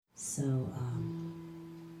So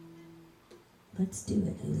let's do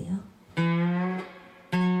it, Julio.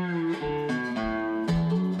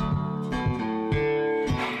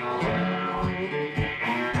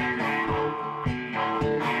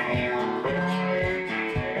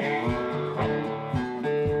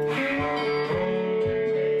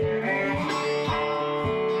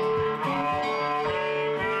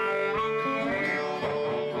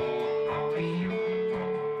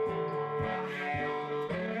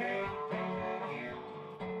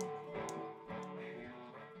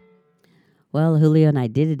 Well, Julio and I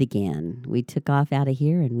did it again. We took off out of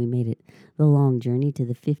here and we made it the long journey to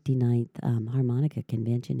the 59th Harmonica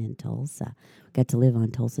Convention in Tulsa. Got to live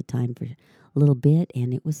on Tulsa time for a little bit,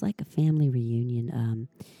 and it was like a family reunion.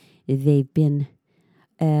 They've been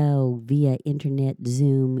via internet,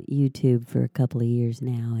 Zoom, YouTube for a couple of years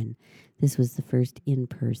now, and this was the first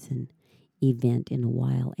in-person event in a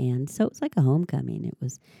while, and so it was like a homecoming. It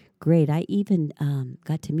was great. I even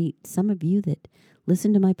got to meet some of you that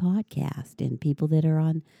listen to my podcast and people that are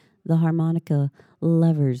on the harmonica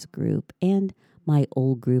lovers group and my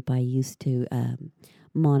old group I used to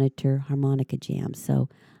monitor, Harmonica Jam. So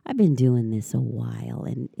I've been doing this a while,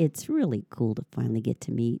 and it's really cool to finally get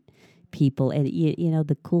to meet people. And you know,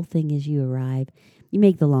 the cool thing is you arrive, you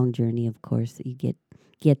make the long journey, of course, you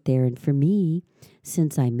get there. And for me,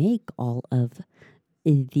 since I make all of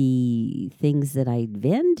the things that I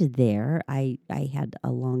vend there, I had a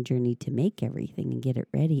long journey to make everything and get it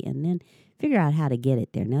ready and then figure out how to get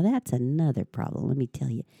it there. Now, that's another problem. Let me tell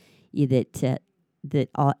you,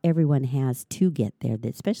 everyone has to get there,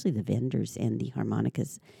 especially the vendors and the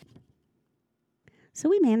harmonicas. So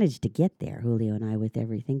we managed to get there, Julio and I, with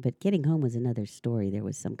everything, but getting home was another story. There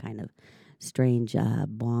was some kind of strange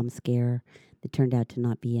bomb scare that turned out to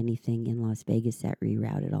not be anything in Las Vegas that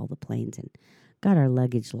rerouted all the planes and got our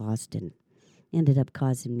luggage lost and ended up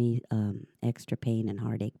causing me extra pain and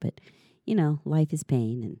heartache. But, you know, life is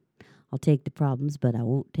pain, and I'll take the problems, but I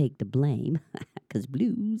won't take the blame because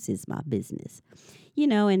blues is my business. You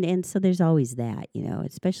know, and so there's always that, you know,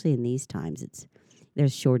 especially in these times.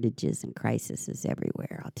 There's shortages and crises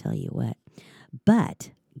everywhere, I'll tell you what. But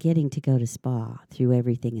getting to go to spa through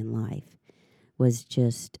everything in life was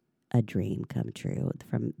just a dream come true.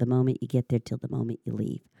 From the moment you get there till the moment you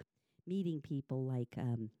leave. Meeting people like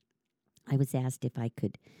I was asked if I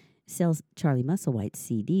could sell Charlie Musselwhite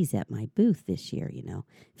CDs at my booth this year, you know.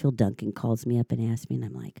 Phil Duncan calls me up and asks me, and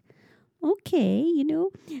I'm like, okay, you know,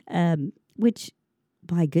 which,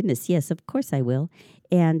 my goodness, yes, of course I will.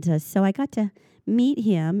 And so I got to meet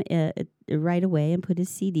him right away and put his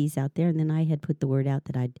CDs out there, and then I had put the word out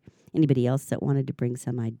that anybody else that wanted to bring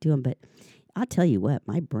some, I'd do them. But I'll tell you what,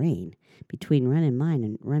 my brain, between running mine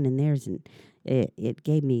and running theirs, and it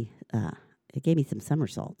gave me some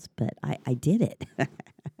somersaults, but I did it.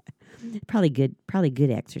 Probably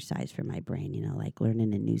good exercise for my brain, you know, like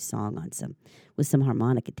learning a new song with some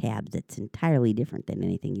harmonica tabs that's entirely different than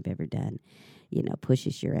anything you've ever done. You know,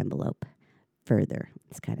 pushes your envelope further.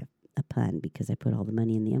 It's kind of a pun because I put all the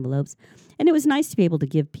money in the envelopes, and it was nice to be able to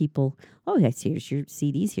give people, oh yes, here's your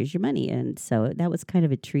CDs, here's your money, and so that was kind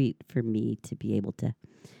of a treat for me to be able to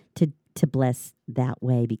bless that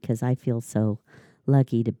way, because I feel so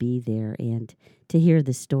lucky to be there and to hear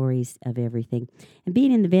the stories of everything. And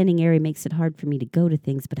being in the vending area makes it hard for me to go to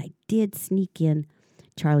things, but I did sneak in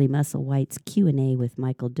Charlie Musselwhite's Q&A with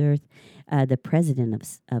Michael Dirth, the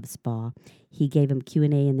president of SPA. He gave him Q&A,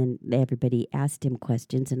 and then everybody asked him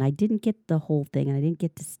questions, and I didn't get the whole thing, and I didn't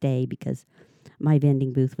get to stay because my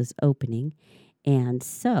vending booth was opening. And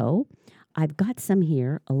so I've got some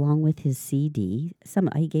here along with his CD.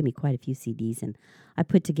 He gave me quite a few CDs, and I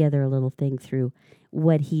put together a little thing through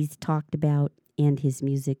what he's talked about and his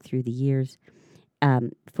music through the years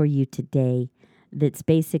for you today. That's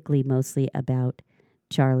basically mostly about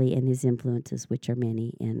Charlie and his influences, which are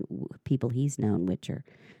many, and people he's known, which are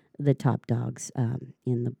the top dogs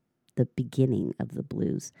in the beginning of the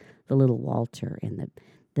blues, the little Walter and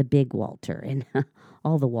the big Walter and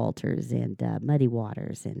all the Walters and Muddy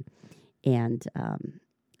Waters and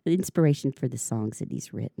inspiration for the songs that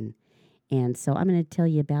he's written. And so I'm going to tell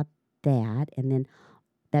you about that, and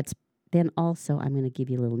then also I'm going to give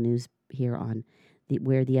you a little news here on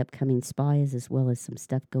where the upcoming spa is, as well as some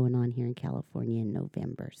stuff going on here in California in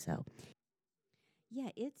November. So,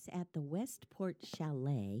 yeah, it's at the Westport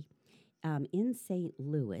Chalet in St.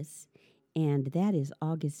 Louis, and that is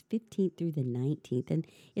August 15th through the 19th, and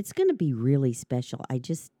it's going to be really special. I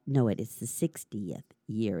just know it. It's the 60th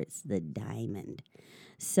year. It's the Diamond.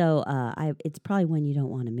 So it's probably one you don't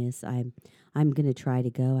want to miss. I'm going to try to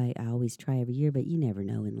go. I always try every year, but you never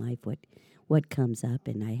know in life what comes up,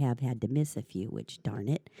 and I have had to miss a few, which, darn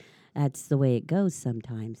it. That's the way it goes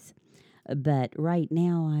sometimes. But right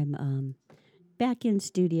now I'm back in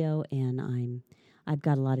studio, and I've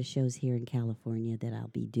got a lot of shows here in California that I'll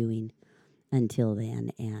be doing until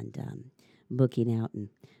then, and booking out, and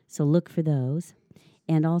so look for those.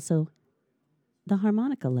 And also the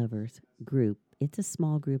Harmonica Lovers group. It's a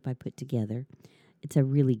small group I put together. It's a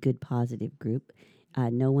really good, positive group.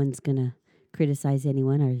 No one's gonna criticize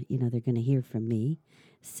anyone, or they're gonna hear from me.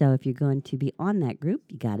 So if you're going to be on that group,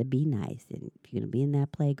 you got to be nice. And if you're going to be in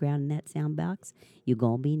that playground, in that sound box, you're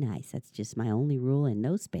going to be nice. That's just my only rule, and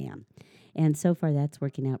no spam. And so far, that's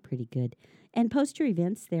working out pretty good. And post your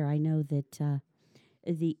events there. I know that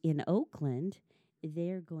in Oakland,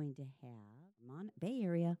 they're going to have Bay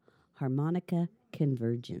Area Harmonica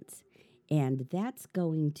Convergence. And that's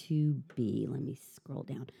going to be, let me scroll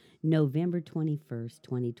down, November 21st,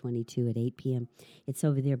 2022 at 8 p.m. It's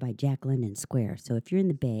over there by Jack London Square. So if you're in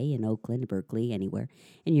the Bay, in Oakland, Berkeley, anywhere,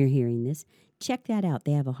 and you're hearing this, check that out.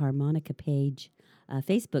 They have a harmonica page, a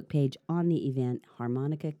Facebook page on the event,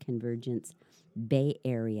 Harmonica Convergence Bay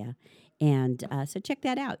Area. And so check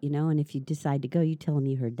that out, and if you decide to go, you tell them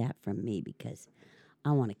you heard that from me, because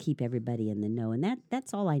I want to keep everybody in the know. And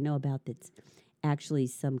that's all I know about that's actually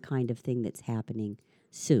some kind of thing that's happening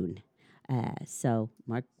soon. So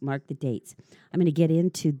mark the dates. I'm going to get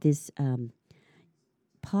into this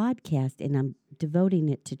podcast, and I'm devoting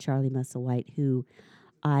it to Charlie Musselwhite, who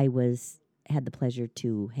I had the pleasure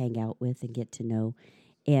to hang out with and get to know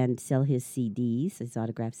and sell his CDs, his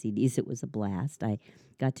autographed CDs. It was a blast. I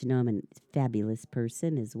got to know him, a fabulous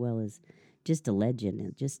person, as well as just a legend,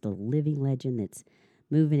 and just a living legend that's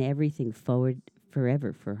moving everything forward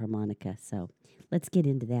forever for harmonica. So let's get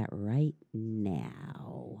into that right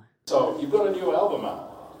now. So you've got a new album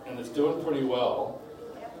out, and it's doing pretty well.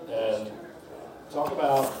 And talk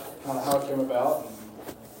about kind of how it came about and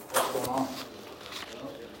what's going on.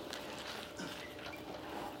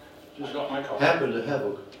 Just got my call. Happened to have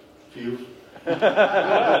a few.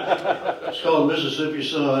 It's called Mississippi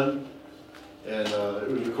Sun, and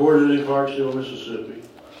it was recorded in Clarksville, Mississippi.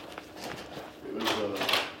 It was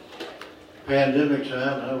pandemic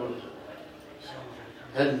time, and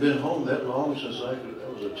hadn't been home that long since I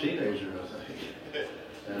was a teenager, I think.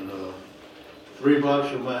 And 3 blocks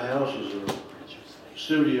from my house is a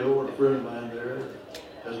studio, and a friend of mine there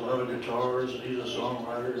has a lot of guitars, and he's a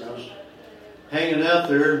songwriter. And I was hanging out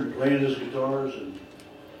there and playing his guitars, and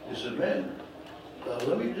he said, "Man,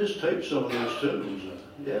 let me just tape some of those tunes."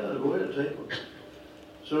 Yeah, go ahead and tape them.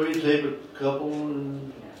 So he taped a couple,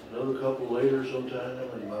 and another couple later sometime,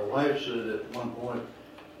 and my wife said at one point,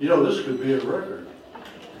 "This could be a record."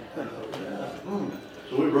 I thought, yeah.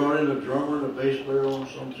 So we brought in a drummer and a bass player on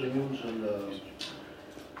some tunes, and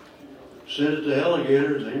sent it to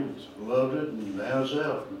Alligator, and they loved it, and now it's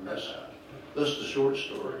out. And that's the short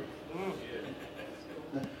story.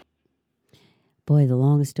 Boy, the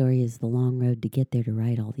long story is the long road to get there, to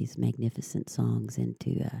write all these magnificent songs and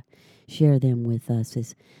to share them with us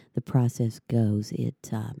as the process goes.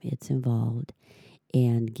 It's involved,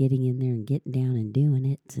 and getting in there and getting down and doing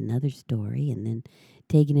it's another story, and then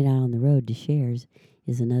taking it out on the road to shares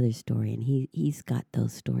is another story. And he's got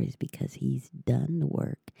those stories because he's done the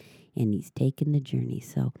work and he's taken the journey.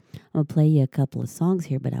 So I'm going to play you a couple of songs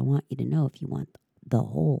here, but I want you to know, if you want the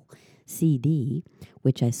whole CD,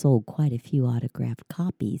 which I sold quite a few autographed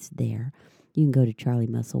copies there, you can go to Charlie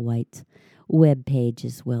Musselwhite's webpage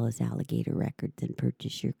as well as Alligator Records and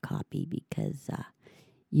purchase your copy, because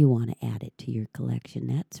you want to add it to your collection,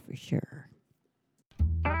 that's for sure.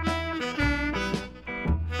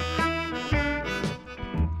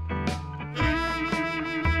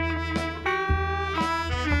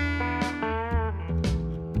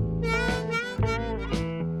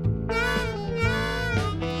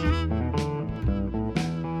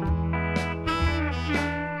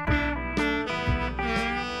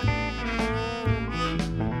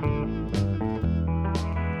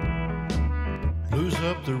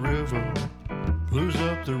 Blues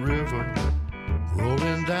up the river,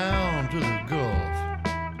 rolling down to the Gulf.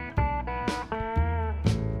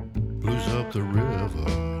 Blues up the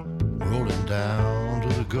river, rolling down to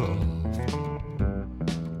the Gulf.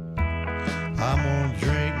 I'm gonna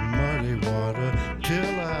drink muddy water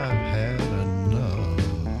till I've had enough.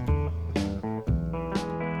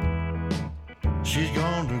 She's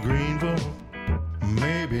gone to Greenville,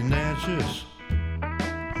 maybe Natchez,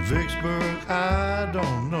 Vicksburg, I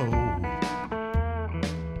don't know.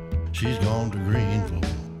 She's gone to Greenville,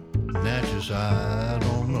 Natchez, I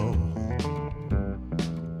don't know.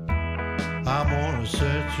 I'm gonna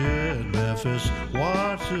set you at Memphis,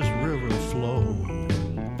 watch this river flow.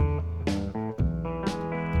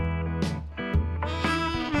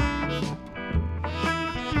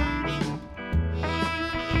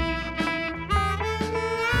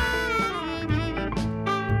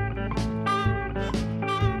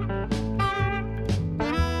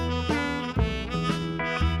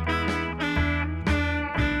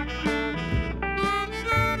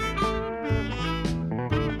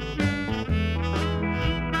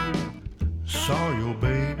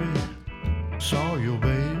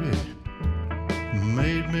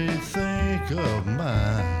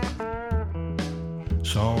 mind.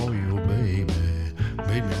 Saw your baby,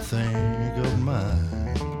 made me think of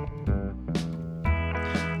mine.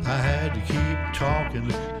 I had to keep talking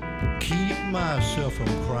to keep myself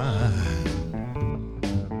from crying.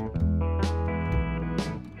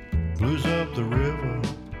 Blues up the river,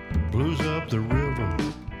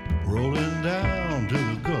 rolling down to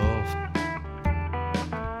the Gulf.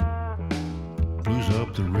 Blues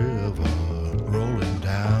up the river, rolling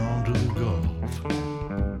down to the Gulf.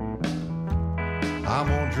 I'm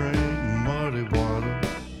gonna drink muddy water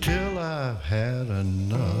till I've had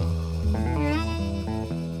enough.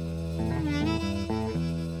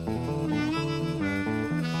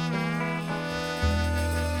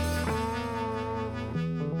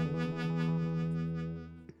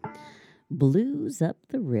 Blues up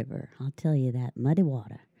the river. I'll tell you that. Muddy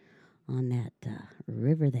water on that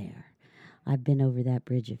river there. I've been over that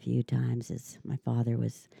bridge a few times as my father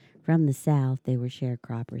was from the South. They were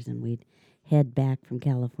sharecroppers, and we'd head back from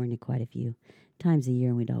California quite a few times a year,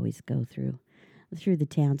 and we'd always go through the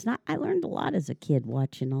towns. And I learned a lot as a kid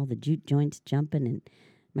watching all the juke joints jumping, and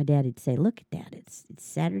my dad would say, look at that. It's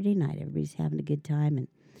Saturday night. Everybody's having a good time. And,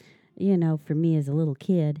 you know, for me as a little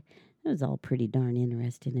kid, it was all pretty darn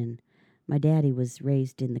interesting. And my daddy was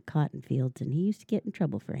raised in the cotton fields, and he used to get in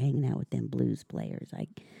trouble for hanging out with them blues players.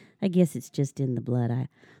 I guess it's just in the blood.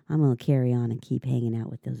 I'm going to carry on and keep hanging out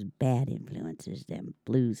with those bad influences, them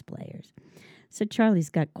blues players. So Charlie's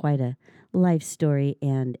got quite a life story,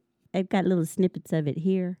 and I've got little snippets of it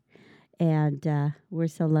here. And we're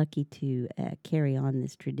so lucky to carry on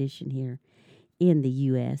this tradition here in the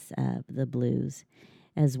U.S. of the blues,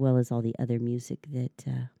 as well as all the other music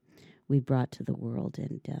that we brought to the world.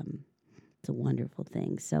 And it's a wonderful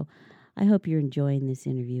thing. So I hope you're enjoying this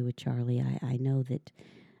interview with Charlie. I know that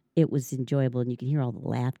it was enjoyable, and you can hear all the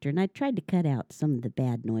laughter. And I tried to cut out some of the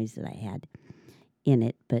bad noise that I had in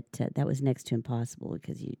it, but that was next to impossible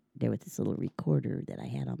because there was this little recorder that I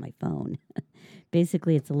had on my phone.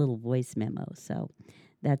 Basically, it's a little voice memo. So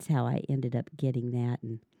that's how I ended up getting that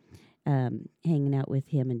and hanging out with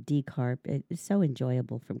him and D Carp. It was so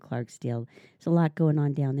enjoyable from Clarksdale. There's a lot going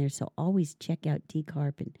on down there, so always check out D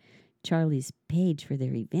Carp and Charlie's page for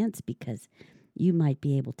their events, because you might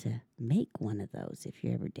be able to make one of those if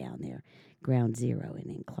you're ever down there, Ground Zero and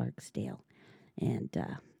in Clarksdale, and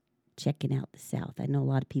checking out the South. I know a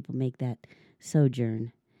lot of people make that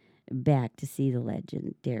sojourn back to see the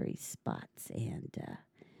legendary spots and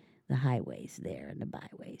the highways there and the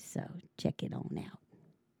byways, so check it on out.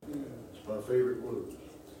 It's my favorite blues.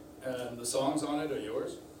 And the songs on it are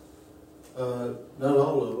yours? Not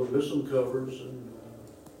all of them. There's some covers and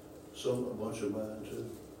a bunch of mine too.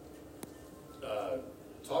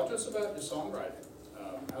 Talk to us about your songwriting.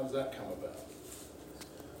 How does that come about?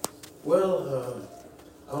 Well,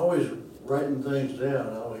 I always writing things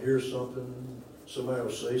down. I'll hear something, somebody will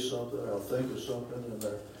say something, I'll think of something, and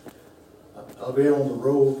I'll be on the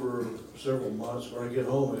road for several months. When I get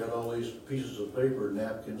home, I got all these pieces of paper,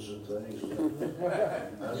 napkins and things.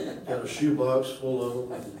 I've got a shoebox full of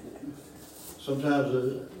them. Sometimes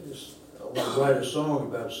I want to write a song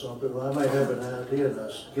about something. I might have an idea, and I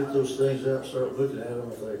get those things out and start looking at them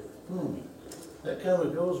and think, that kind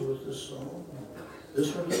of goes with this song.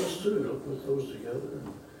 This one does too. I'll put those together.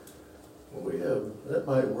 Well, that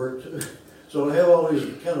might work too. So I have all these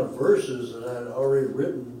kind of verses that I'd already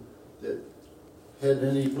written that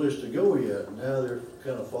hadn't any place to go yet. Now they're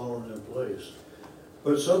kind of falling in place.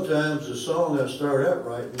 But sometimes the song I start out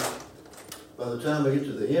writing, by the time I get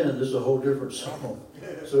to the end, it's a whole different song.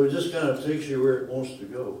 So it just kind of takes you where it wants to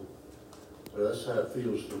go. But that's how it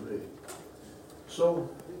feels to me. So,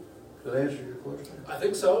 did I answer your question? I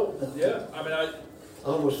think so, yeah. I mean, I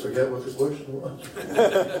almost forgot what the question was.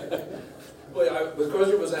 Well, the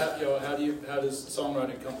question was, how does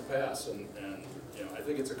songwriting come to pass? And I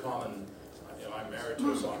think it's a common, I'm married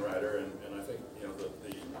to a songwriter, and I think,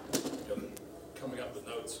 the coming up with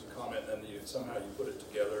notes and comment, and somehow you put it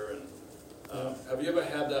together. And have you ever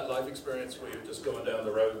had that life experience where you're just going down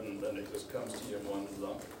the road and it just comes to you in one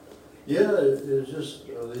lump? Yeah, it just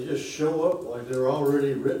they just show up like they're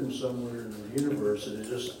already written somewhere in the universe, and it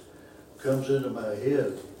just comes into my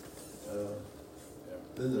head.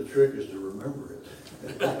 Then the trick is to remember it.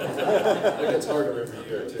 It gets harder every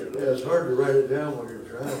year too. Yeah, it's hard to write it down while you're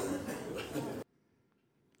traveling.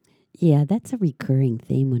 Yeah, that's a recurring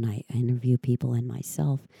theme when I interview people and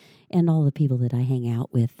myself and all the people that I hang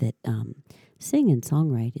out with that sing and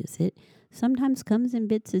songwrite. It sometimes comes in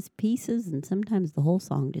bits and pieces, and sometimes the whole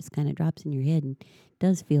song just kind of drops in your head and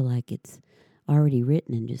does feel like it's already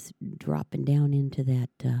written and just dropping down into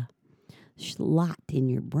that slot in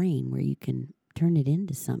your brain where you can turn it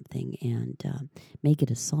into something and make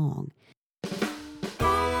it a song.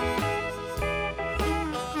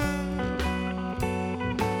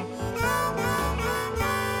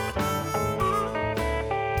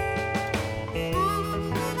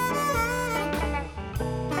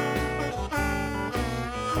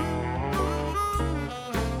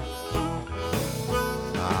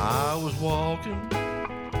 I was walking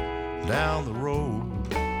down the road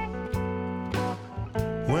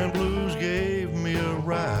when blues gave me a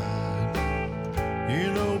ride.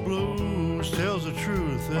 You know, blues tells the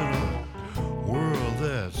truth in a world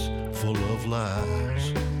that's full of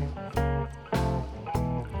lies.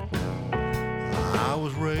 I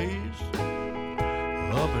was raised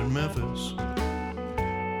up in Memphis,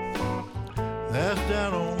 that's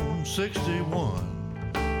down on 61.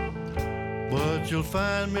 But you'll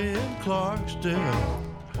find me in Clarksdale,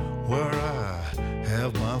 where I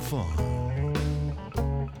have my fun.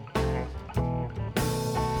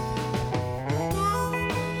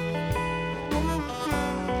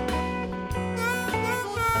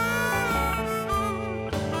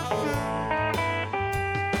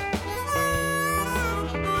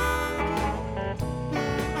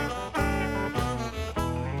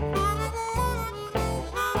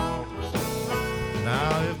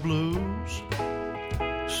 Now if blues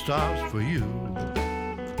stops for you,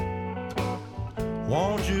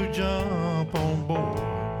 won't you jump on board?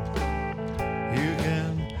 You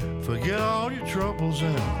can forget all your troubles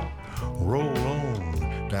and roll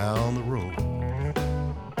on down the road.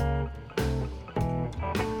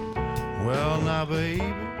 Well now baby,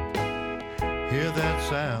 hear that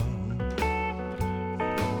sound,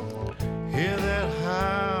 hear that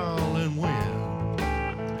howling wind.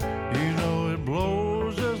 You know it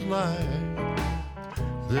blows just like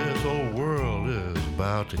this old world is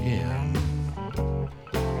about to end.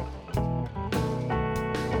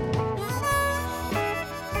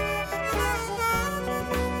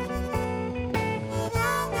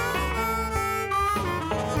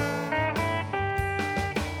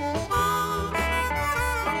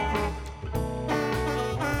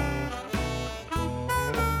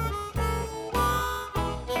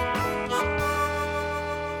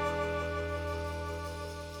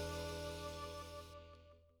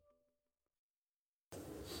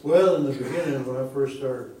 Well, in the beginning, when I first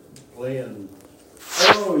started playing,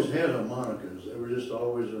 I always had harmonicas. They were just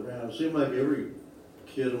always around. It seemed like every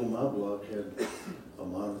kid on my block had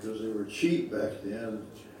harmonicas. They were cheap back then.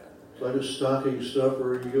 It's like a stocking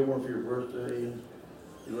stuffer. You get one for your birthday, and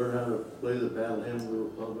you learn how to play the Battle Hymn of the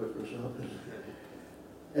Republic or something.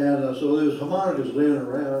 And so there was harmonicas laying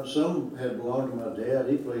around. Some had belonged to my dad.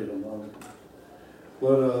 He played harmonica.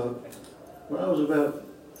 But when I was about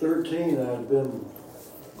 13, I had been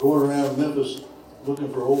going around Memphis looking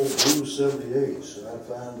for old blues 78s, and I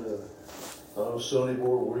found Sonny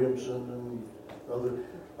Moore Williamson and other.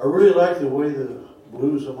 I really liked the way the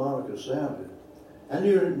blues harmonica sounded. I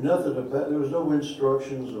knew nothing about. There was no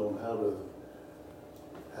instructions on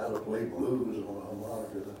how to play blues on a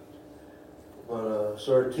harmonica. But I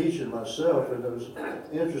started teaching myself, and it was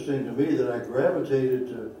interesting to me that I gravitated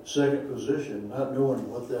to second position, not knowing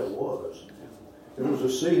what that was. It was a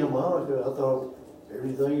C harmonica. I thought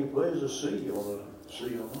everything you play is a C on a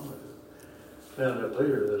C harmonica. Found out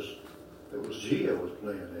later it was G I was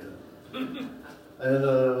playing in. And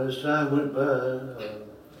as time went by,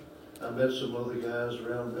 I met some other guys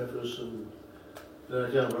around Memphis, and then I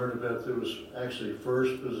kind of learned about there was actually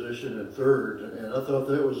first position and third, and I thought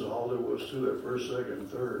that was all there was to it, first, second, and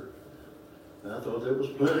third. And I thought that was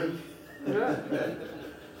plenty.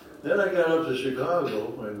 Then I got up to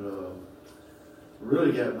Chicago and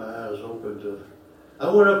really got my eyes open to. I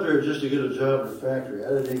went up there just to get a job in a factory. I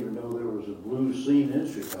didn't even know there was a blues scene in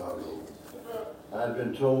Chicago. I'd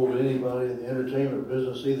been told anybody in the entertainment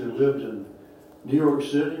business either lived in New York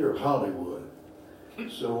City or Hollywood.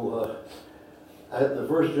 So the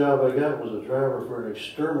first job I got was a driver for an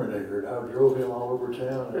exterminator, and I drove him all over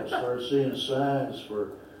town, and I started seeing signs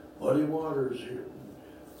for Muddy Waters here,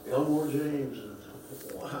 Elmore James, and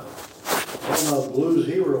wow, all my blues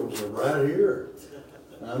heroes are right here.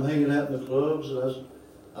 And I'm hanging out in the clubs, and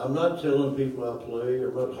I'm not telling people I play,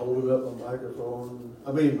 I'm not holding up my microphone,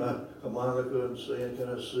 my harmonica and saying, can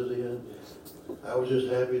I sit in? I was just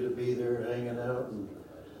happy to be there hanging out and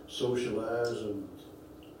socialize, and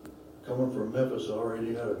coming from Memphis, I already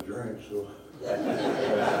knew how to drink, so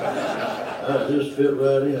I just fit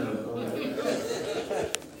right in.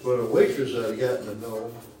 But a waitress I'd gotten to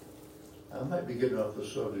know, I might be getting off the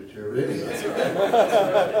subject here, but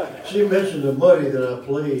anyway. She mentioned the Muddy that I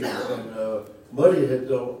played, and Muddy had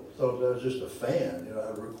thought I was just a fan.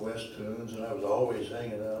 I'd request tunes, and I was always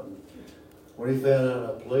hanging out and when he found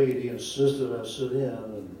out I played, he insisted I sit in,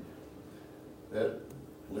 and that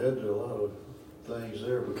led to a lot of things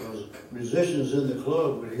there, because musicians in the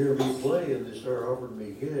club would hear me play and they started offering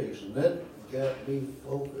me gigs, and that got me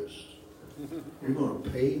focused. You're going to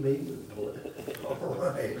pay me to play? All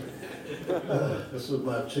right. This was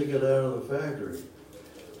my ticket out of the factory.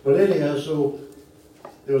 But anyhow, so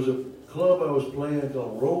there was a club I was playing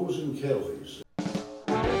called Rose and Kelly's.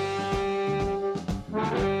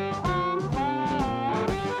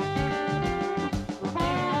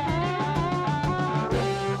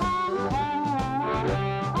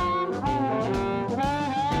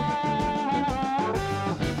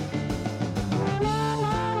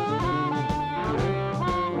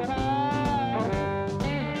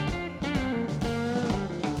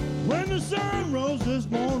 When the sun rose this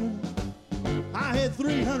morning, I had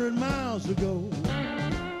 300 miles to go.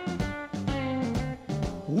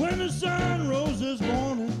 When the sun rose this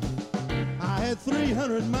morning, I had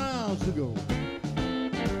 300 miles to go.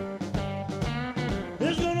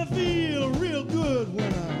 It's gonna feel real good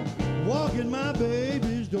when I walk in my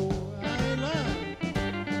baby's door. I ain't lying.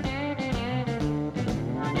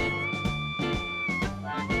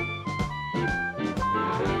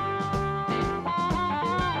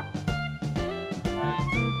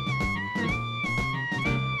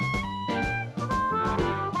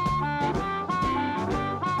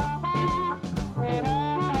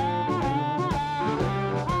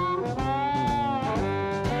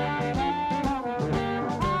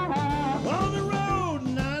 On the road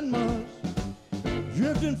 9 months,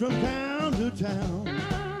 drifting from town to town.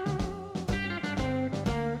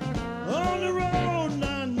 On the road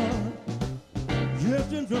 9 months,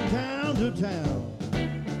 drifting from town to town.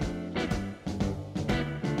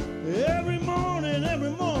 Every morning,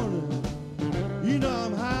 you know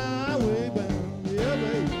I'm highway bound. Yeah,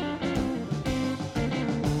 baby.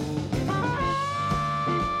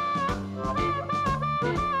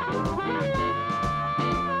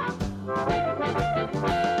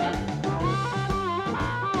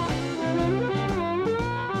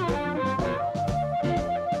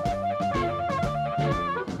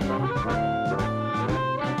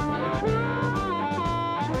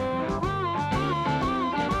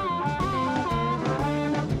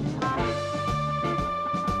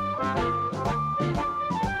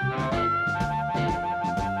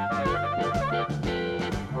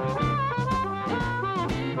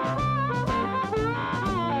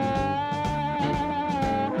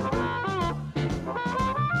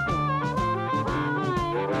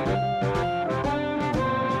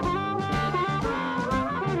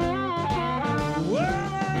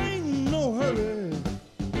 Well, I ain't in no hurry.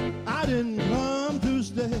 I didn't come to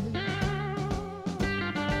stay.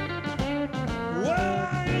 Well,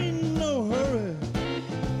 I ain't in no hurry.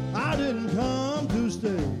 I didn't come to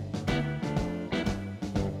stay.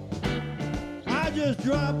 I just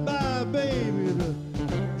dropped by, baby, to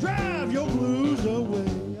drive your blues away.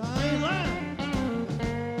 I ain't lying.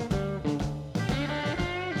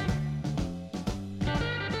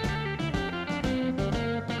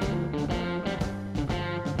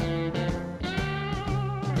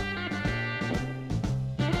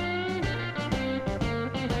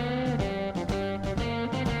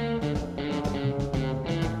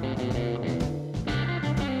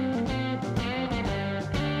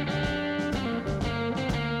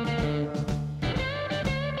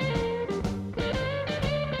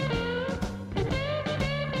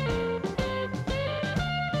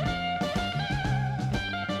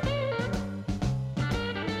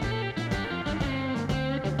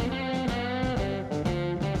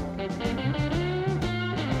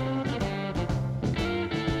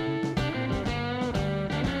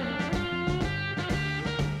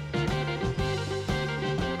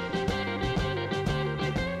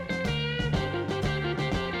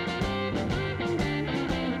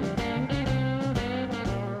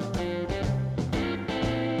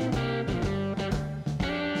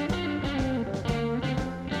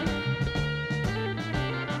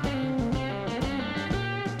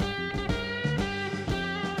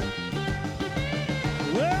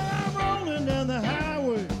 Well, I'm rolling down the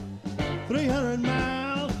highway, 300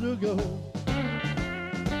 miles to go.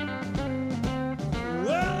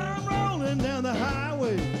 Well, I'm rolling down the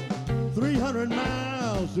highway, 300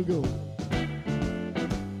 miles to go.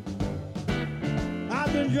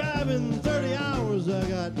 I've been driving 30 hours, I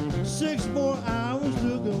got 6 more hours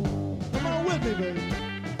to go. Come on with me, baby.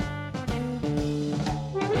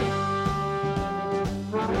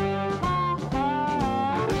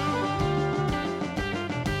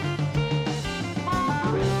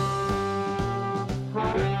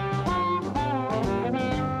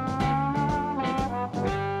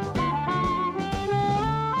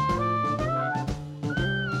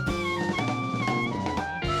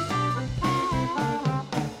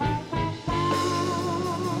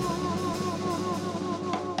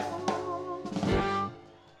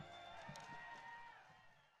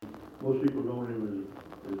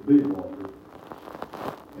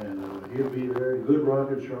 Good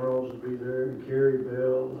Rock and Charles would be there, and Carrie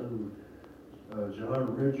Bell, and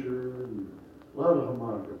John Rencher, and a lot of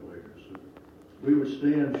harmonica players. We would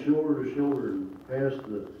stand shoulder to shoulder and pass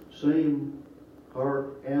the same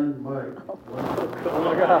harp and mic. Oh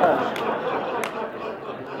my gosh.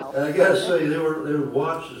 And I gotta say, they would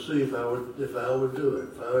watch to see if I would do it,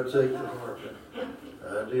 if I would take the harp.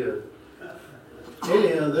 I did.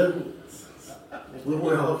 Anyhow, then when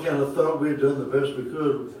we all kind of thought we had done the best we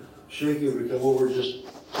could, Shaky would come over, just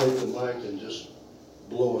take the mic and just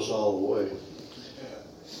blow us all away.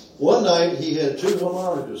 One night he had two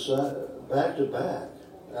harmonicas back to back.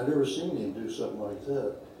 I'd never seen him do something like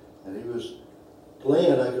that. And he was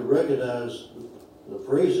playing, I could recognize the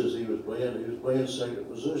phrases he was playing. He was playing second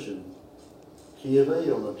position, key of A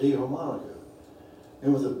on the D harmonica.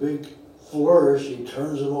 And with a big flourish, he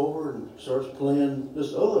turns it over and starts playing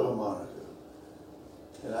this other harmonica.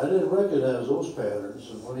 And I didn't recognize those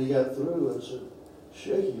patterns. And when he got through, I said,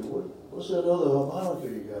 Shaky, what's that other harmonica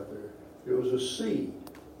you got there? It was a C. He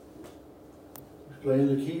was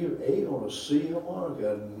playing the key of A on a C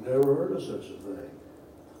harmonica. I'd never heard of such a thing.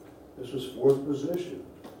 This was fourth position.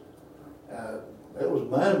 That was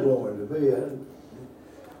mind-blowing to me.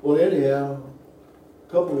 Well, anyhow,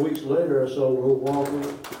 a couple of weeks later, I saw little Walter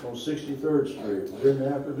on 63rd Street. It was in the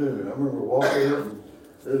afternoon. I remember walking up, and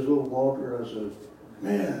there's little Walter, and I said,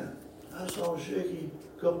 man, I saw Shaky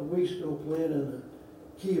a couple of weeks ago playing in the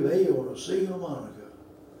key of A on a C harmonica.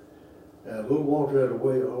 And little Walter had a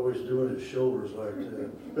way of always doing his shoulders like that,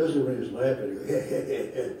 especially when he was laughing.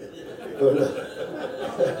 But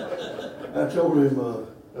I told him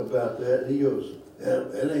about that, and he goes,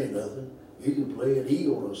 that ain't nothing. You can play an E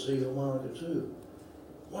on a C harmonica too.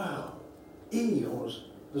 Wow, E on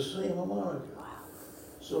the same harmonica.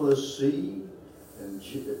 So there's C and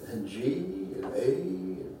G and A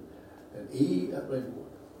and E. I mean,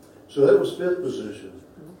 so that was fifth position.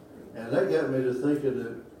 And that got me to thinking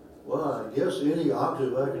that, well, I guess any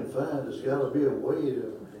octave I can find has got to be a way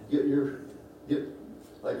to get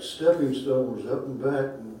like stepping stones up and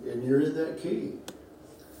back, and you're in that key.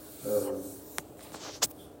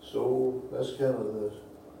 So that's kind of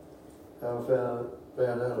how I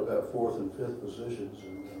found out about fourth and fifth positions,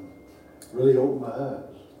 and really opened my eyes.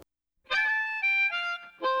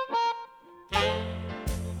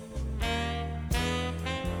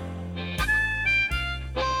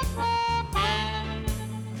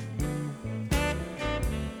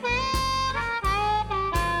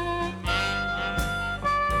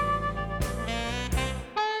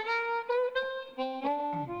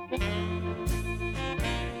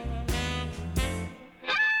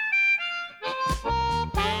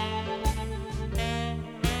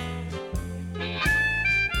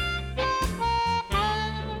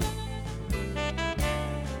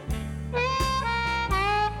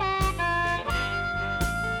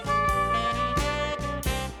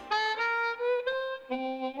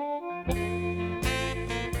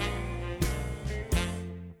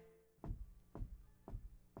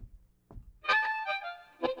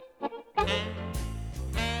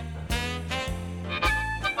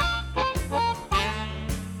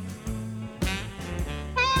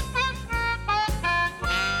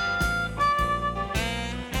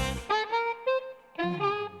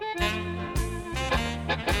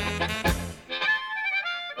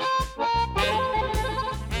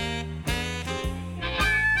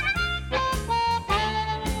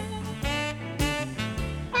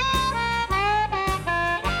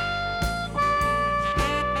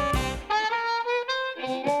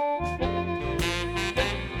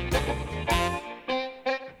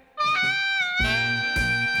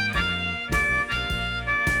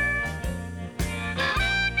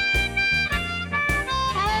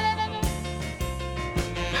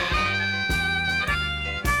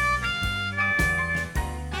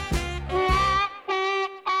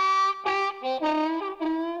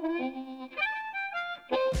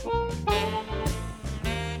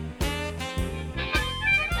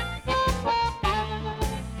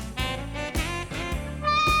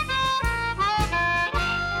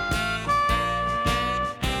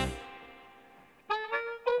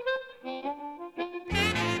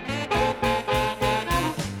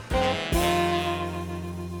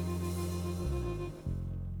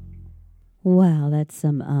 Wow, that's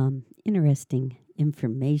some interesting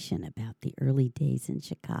information about the early days in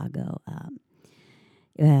Chicago.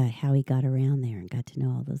 How he got around there and got to know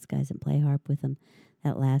all those guys and play harp with them.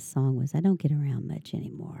 That last song was "I Don't Get Around Much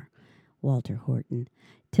Anymore," Walter Horton.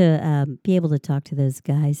 To be able to talk to those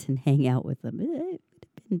guys and hang out with them, it would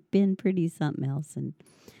have been pretty something else. And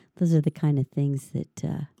those are the kind of things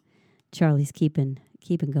that Charlie's keeping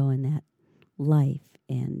going that life.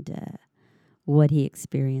 And what he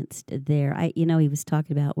experienced there. He was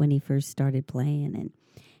talking about when he first started playing and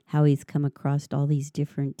how he's come across all these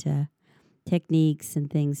different techniques and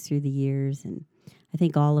things through the years. And I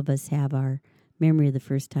think all of us have our memory of the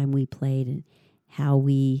first time we played and how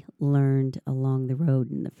we learned along the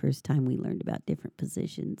road and the first time we learned about different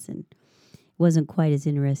positions. And it wasn't quite as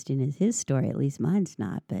interesting as his story, at least mine's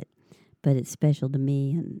not, but it's special to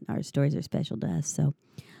me and our stories are special to us. So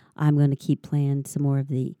I'm going to keep playing some more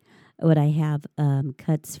of what I have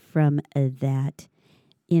cuts from that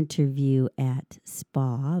interview at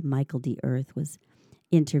SPA. Michael D. Earth was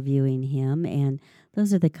interviewing him, and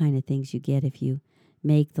those are the kind of things you get if you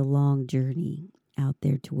make the long journey out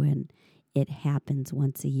there to when it happens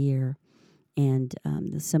once a year. And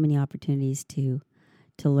there's so many opportunities to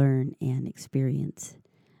learn and experience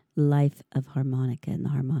life of harmonica and the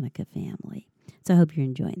harmonica family. So I hope you're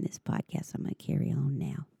enjoying this podcast. I'm going to carry on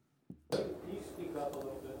now. Can you speak up a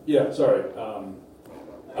little bit? Yeah, sorry.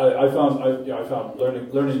 I found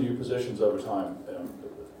learning new positions over time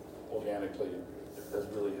organically has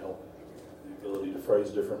really helped. The ability to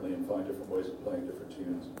phrase differently and find different ways of playing different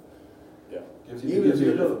tunes. Yeah, gives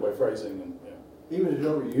you a different way of phrasing. And, yeah. Even if you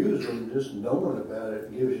don't use them, just knowing about it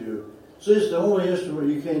gives you. See, it's the only instrument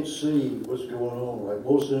you can't see what's going on. Like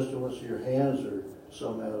most instruments, your hands are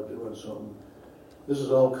somehow doing something. This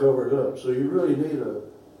is all covered up, so you really need a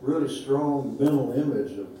really strong mental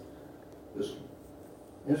image of this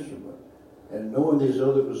instrument. And knowing these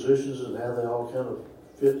other positions and how they all kind of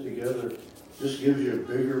fit together just gives you a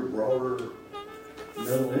bigger, broader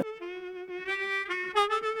mental image.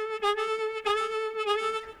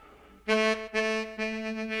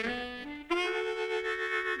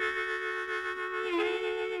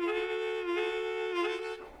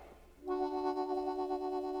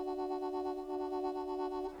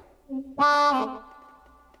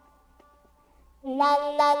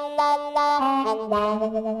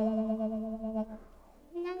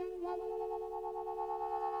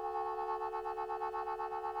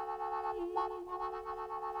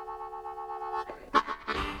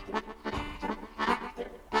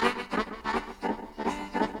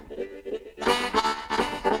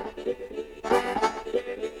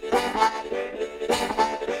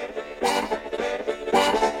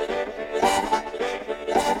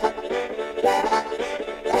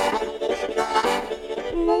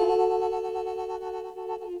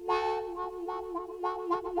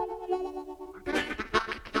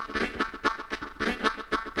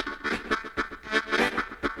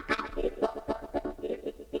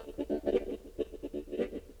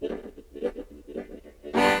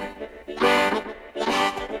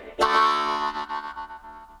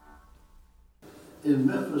 In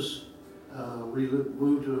Memphis, we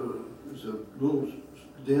moved to a little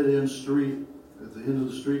dead-end street. At the end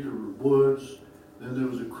of the street there were woods. Then there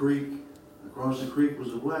was a creek. Across the creek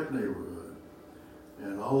was a black neighborhood.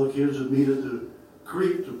 And all the kids would meet at the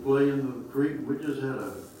creek to play in the creek. We just had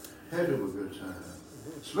a heck of a good time.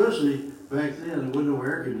 Especially back then, there wasn't no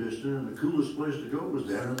air conditioning, and the coolest place to go was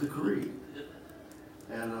down at the creek.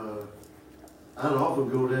 And I'd often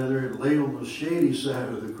go down there and lay on the shady side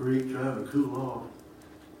of the creek trying to cool off.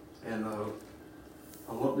 And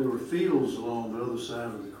there were fields along the other side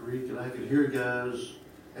of the creek, and I could hear guys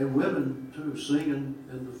and women too singing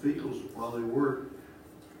in the fields while they worked.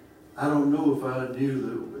 I don't know if I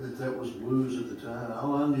knew that was blues at the time.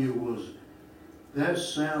 All I knew was that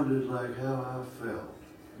sounded like how I felt.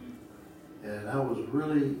 And I was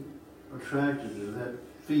really attracted to that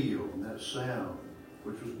feel and that sound,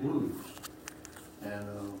 which was blues. And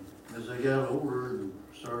as I got older and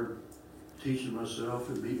started teaching myself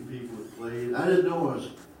and meeting people that played, I didn't know it was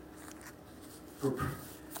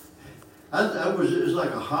like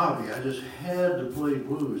a hobby. I just had to play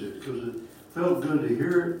blues because it felt good to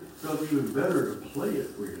hear it, felt even better to play it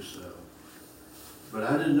for yourself. But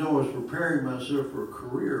I didn't know I was preparing myself for a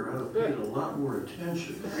career. I'd have paid a lot more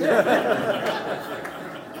attention. I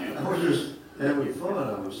was just having fun,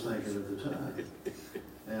 I was thinking at the time.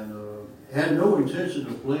 And had no intention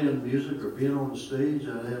of playing music or being on the stage.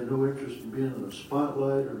 I had no interest in being in the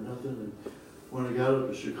spotlight or nothing. And when I got up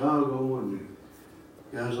to Chicago and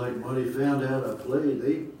guys like Muddy found out I played,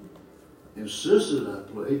 they insisted I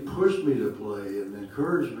play. They pushed me to play and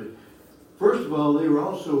encouraged me. First of all, they were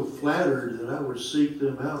also flattered that I would seek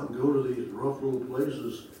them out and go to these rough little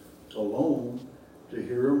places alone to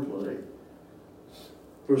hear them play.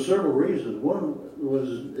 For several reasons. One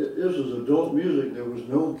was, this was adult music. There was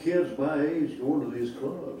no kids my age going to these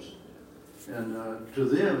clubs. And to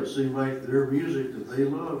them, it seemed like their music that they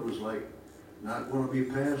loved was like not going to be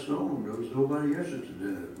passed on. There was nobody interested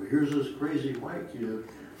in it. But here's this crazy white kid.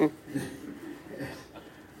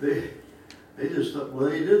 They just thought, well,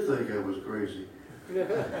 they did think I was crazy.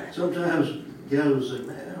 Sometimes guys would say,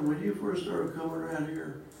 man, when you first started coming around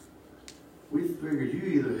here, we figured you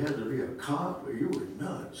either had to be a cop or you were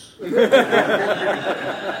nuts. Because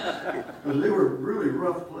they were really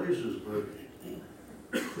rough places, but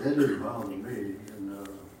that didn't bother me. And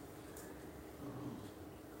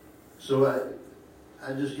so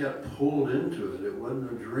I just got pulled into it. It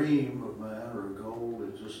wasn't a dream of mine or a goal.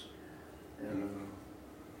 It just, and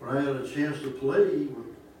when I had a chance to play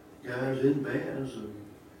with guys in bands and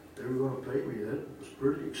they were going to pay me, that was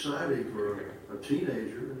pretty exciting for a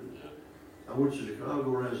teenager. I went to Chicago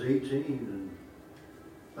when I was 18, and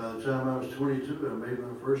by the time I was 22, I made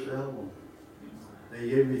my first album. They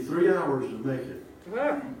gave me 3 hours to make it.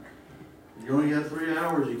 You only got 3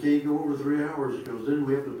 hours, you can't go over 3 hours, because then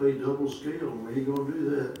we have to pay double scale, and we ain't going to do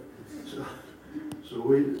that. So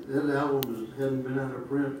that album hadn't been out of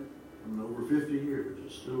print in over 50 years.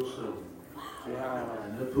 It's still selling. Yeah.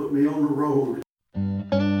 And that put me on the road.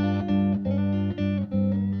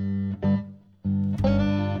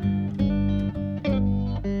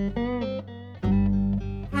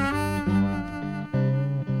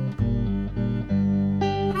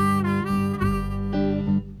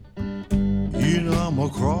 You know I'm a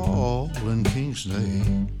crawling king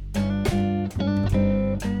snake.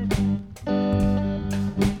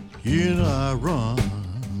 You know I run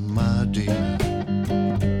my den.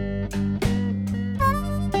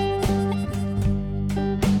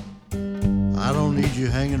 I don't need you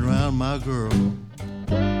hanging around my girl.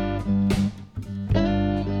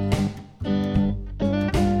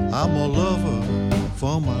 I'm a lover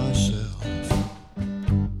for myself.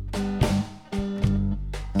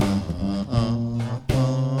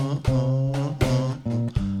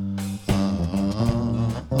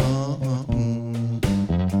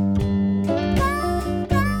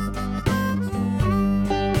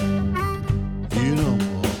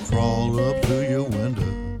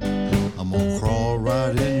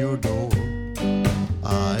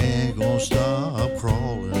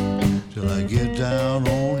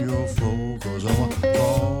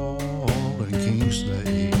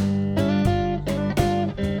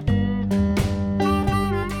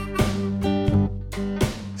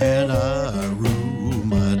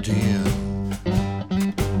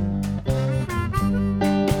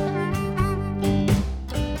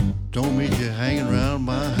 Don't mean you hanging around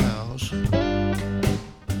my house.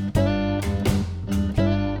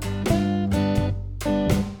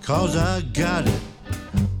 Cause I got it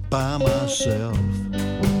by myself.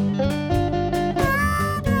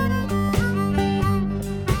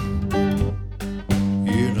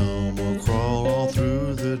 You know I'm gonna crawl all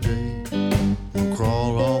through the day, I'm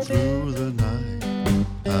crawl all through the night.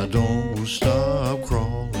 I don't stop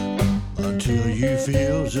crawling until you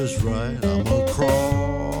feel just right. I'm a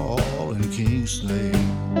crawling king snake.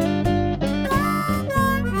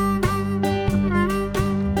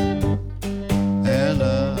 And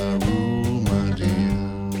I rule my den.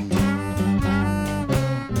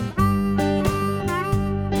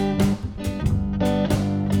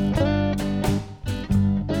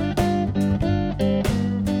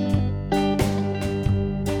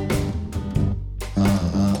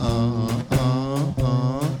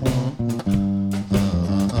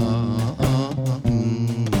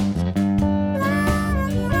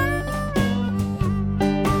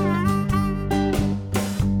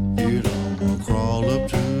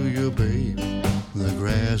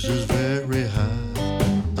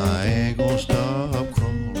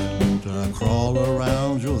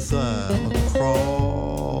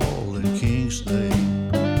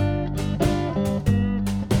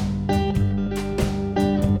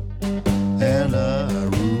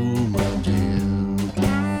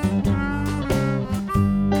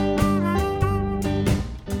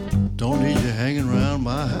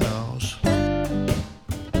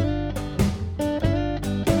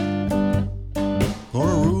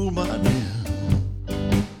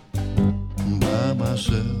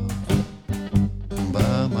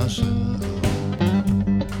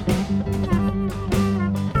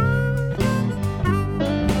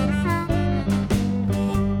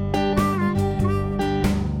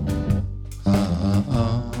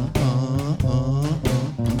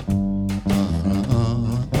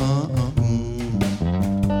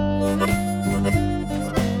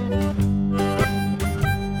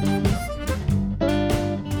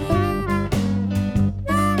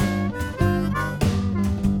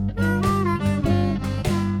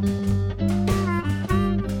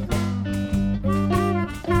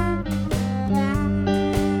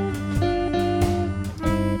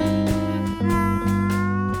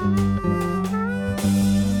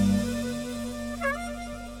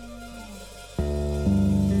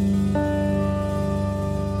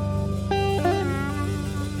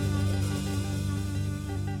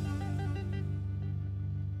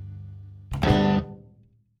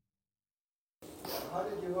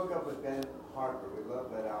 hook up with Ben Harper. We love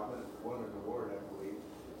that album. It won an award, I believe.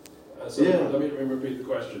 So Yeah. let me repeat the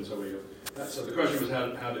question. So the question was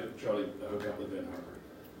how did Charlie hook up with Ben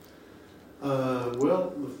Harper?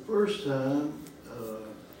 Well, the first time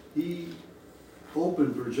he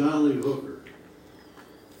opened for John Lee Hooker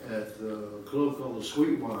at the club called the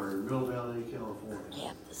Sweetwater in Mill Valley, California.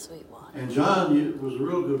 Yeah, the Sweetwater. And John was a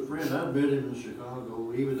real good friend. I'd met him in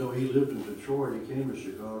Chicago. Even though he lived in Detroit, he came to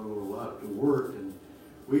Chicago a lot to work, and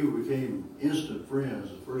we became instant friends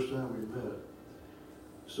the first time we met.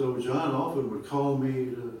 So John often would call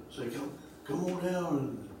me to say, come on down.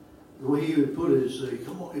 And the way he would put it, he'd say,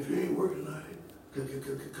 come on, if you ain't working tonight,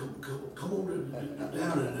 come on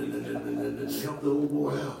down and help the old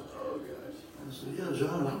boy out. Oh gosh. I said, yeah,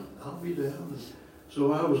 John, I'll be down.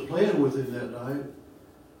 So I was playing with him that night,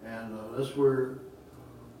 and that's where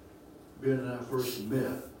Ben and I first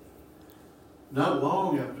met. Not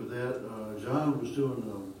long after that, John was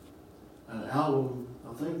doing an album,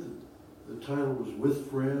 I think the title was With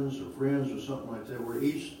Friends or something like that, where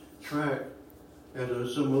each track had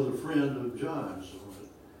some other friend of John's on it.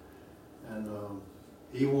 And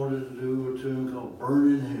he wanted to do a tune called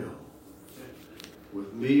Burn in Hell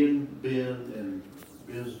with me and Ben and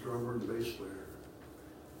Ben's drummer and bass player.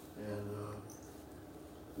 And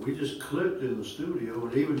we just clicked in the studio,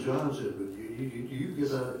 and even John said, but you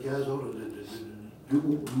guys ought to do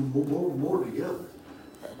more together.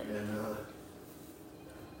 And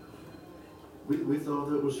we thought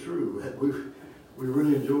that was true. We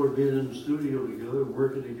really enjoyed being in the studio together,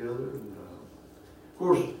 working together. And of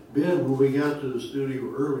course, Ben, when we got to the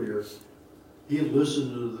studio earlier, he had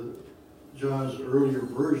listened to John's earlier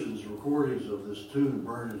versions, recordings of this tune,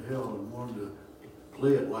 Burn in Hell, and wanted to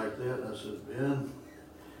play it like that. And I said, Ben,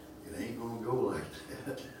 it ain't gonna go like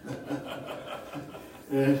that.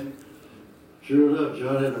 And sure enough,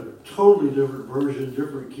 John had a totally different version,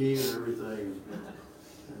 different key and everything.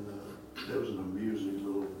 And that was an amusing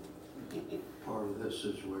little part of that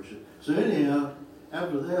situation. So anyhow,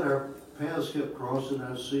 after that, our paths kept crossing.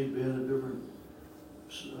 I'd see Ben at different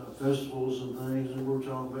festivals and things, and we were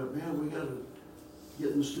talking about, man, we got to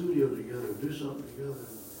get in the studio together, do something together.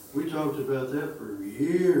 We talked about that for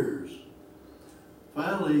years.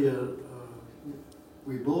 Finally,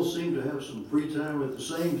 we both seemed to have some free time at the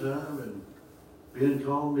same time, and Ben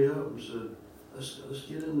called me up and said, let's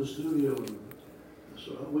get in the studio. And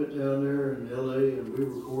so I went down there in LA and we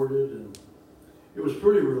recorded, and it was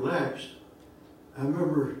pretty relaxed. I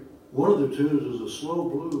remember one of the tunes was a slow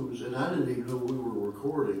blues, and I didn't even know we were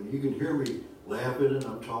recording. You can hear me laughing and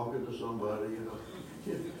I'm talking to somebody, you know.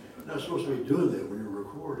 You're not supposed to be doing that when you're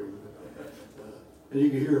recording. And you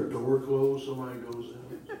can hear a door close, somebody goes in.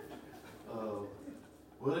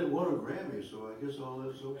 Well, it won a Grammy, so I guess all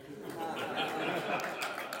that's okay.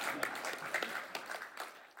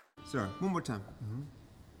 Sorry, one more time.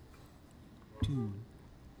 2,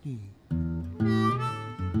 3.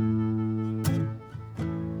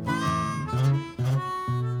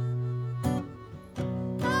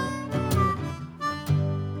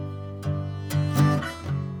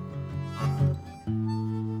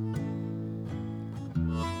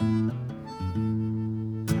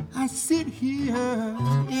 I sit here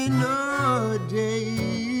in the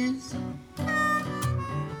days,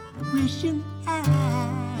 wishing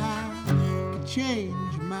I could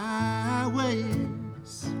change my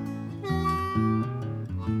ways.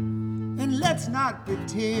 And let's not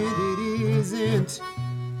pretend it isn't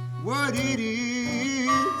what it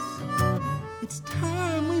is. It's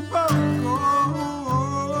time we both go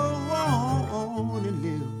on and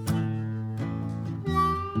live.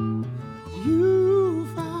 You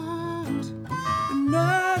found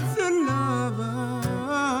another lover,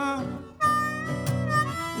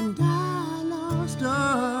 and I lost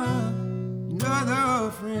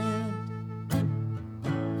another friend.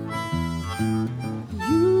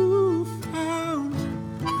 You found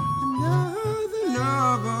another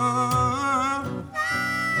lover,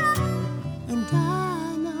 and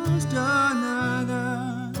I lost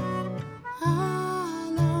another. I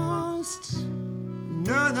lost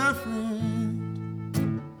another friend.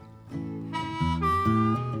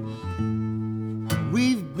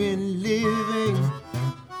 We've been living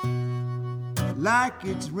like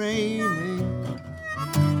it's raining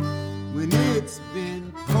when it's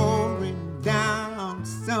been pouring down,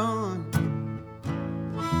 son.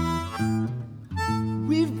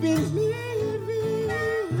 We've been living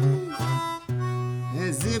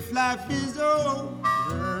as if life is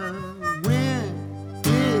over when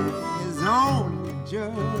it has only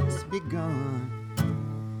just begun.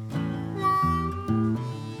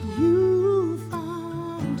 You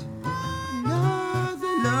found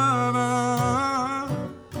another lover,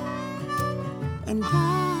 and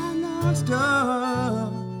I lost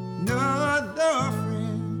another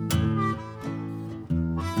friend.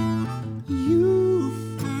 You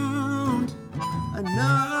found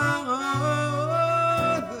another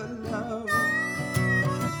love,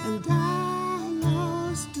 and I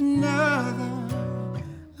lost another.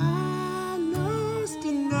 I lost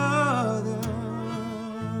another friend.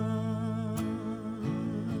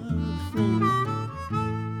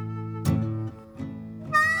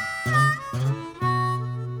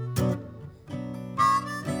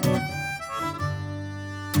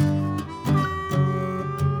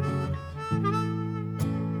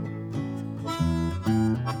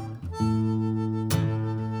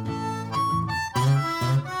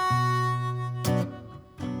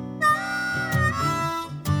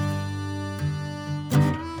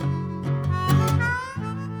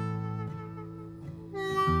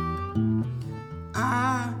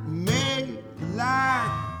 I may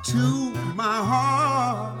lie to my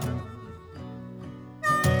heart,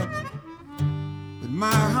 but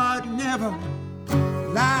my heart never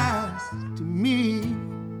lies to me.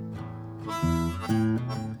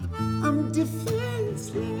 I'm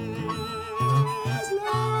defenseless,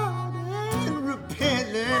 Lord, and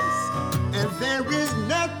repentless, and there is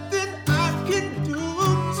nothing I can do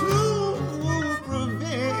to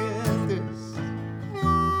prevent this.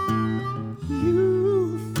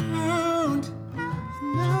 You found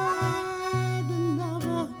another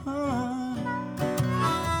lover,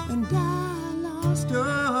 and I lost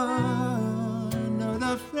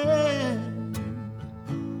another friend.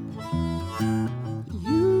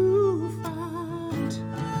 You found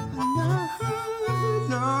another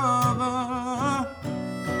lover,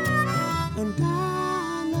 and I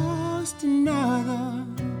lost another.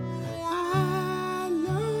 I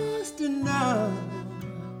lost another.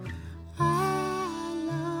 I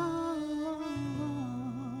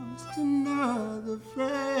lost another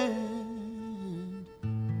friend.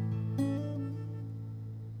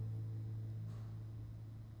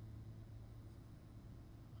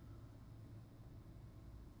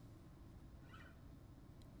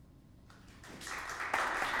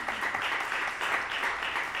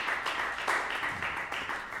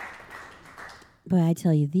 But I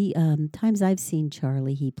tell you, the times I've seen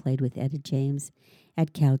Charlie, he played with Etta James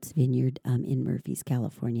at Couts Vineyard in Murphys,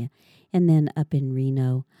 California. And then up in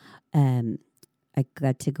Reno, I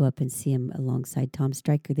got to go up and see him alongside Tom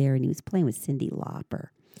Stryker there, and he was playing with Cyndi Lauper.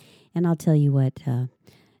 And I'll tell you what,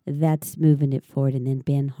 that's moving it forward. And then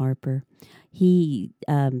Ben Harper, he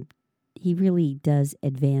really does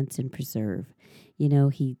advance and preserve. You know,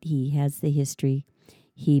 he has the history.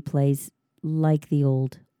 He plays like the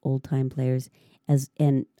old time players,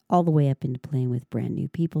 and all the way up into playing with brand new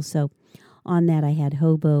people. So on that, I had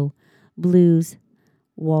Hobo Blues,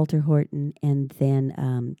 Walter Horton, and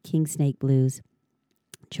then King Snake Blues,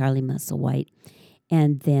 Charlie Musselwhite,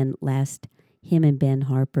 and then last, him and Ben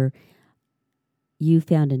Harper, You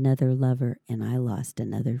Found Another Lover, and I Lost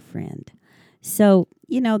Another Friend. So,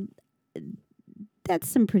 you know, that's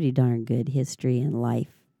some pretty darn good history and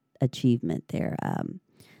life achievement there.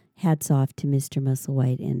 Hats off to Mr.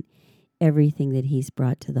 Musselwhite and everything that he's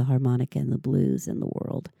brought to the harmonica and the blues in the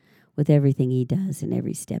world, with everything he does and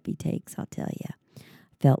every step he takes, I'll tell you.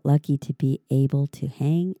 Felt lucky to be able to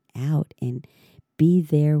hang out and be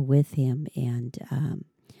there with him and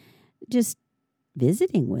just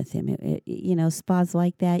visiting with him. You know, spas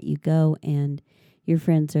like that, you go and your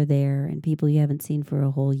friends are there and people you haven't seen for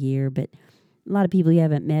a whole year, but a lot of people you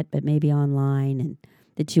haven't met, but maybe online and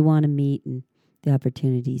that you want to meet, and the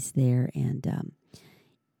opportunities there. And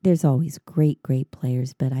there's always great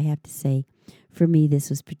players, but I have to say, for me, this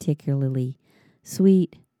was particularly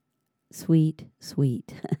sweet.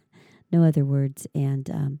 No other words.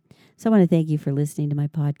 And so I want to thank you for listening to my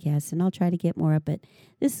podcast, and I'll try to get more up. But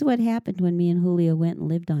this is what happened when me and Julio went and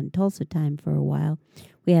lived on Tulsa time for a while.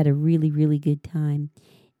 We had a really good time.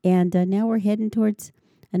 And now we're heading towards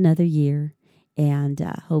another year, and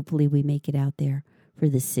hopefully we make it out there for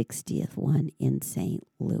the 60th one in St.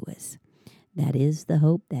 Louis. That is the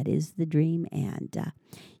hope. That is the dream. And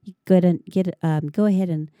you go ahead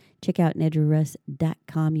and check out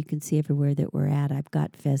nedrruss.com. You can see everywhere that we're at. I've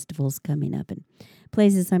got festivals coming up and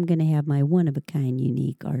places I'm going to have my one-of-a-kind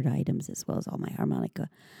unique art items, as well as all my harmonica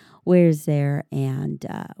wares there. And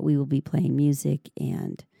we will be playing music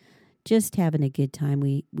and just having a good time.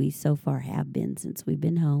 We so far have been since we've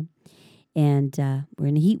been home. And we're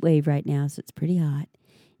in a heat wave right now, so it's pretty hot.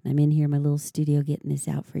 And I'm in here in my little studio getting this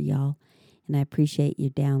out for y'all. And I appreciate you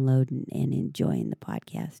downloading and enjoying the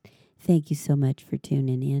podcast. Thank you so much for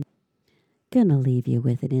tuning in. Gonna leave you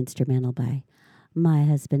with an instrumental by my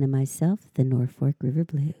husband and myself, the Norfolk River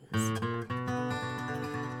Blues.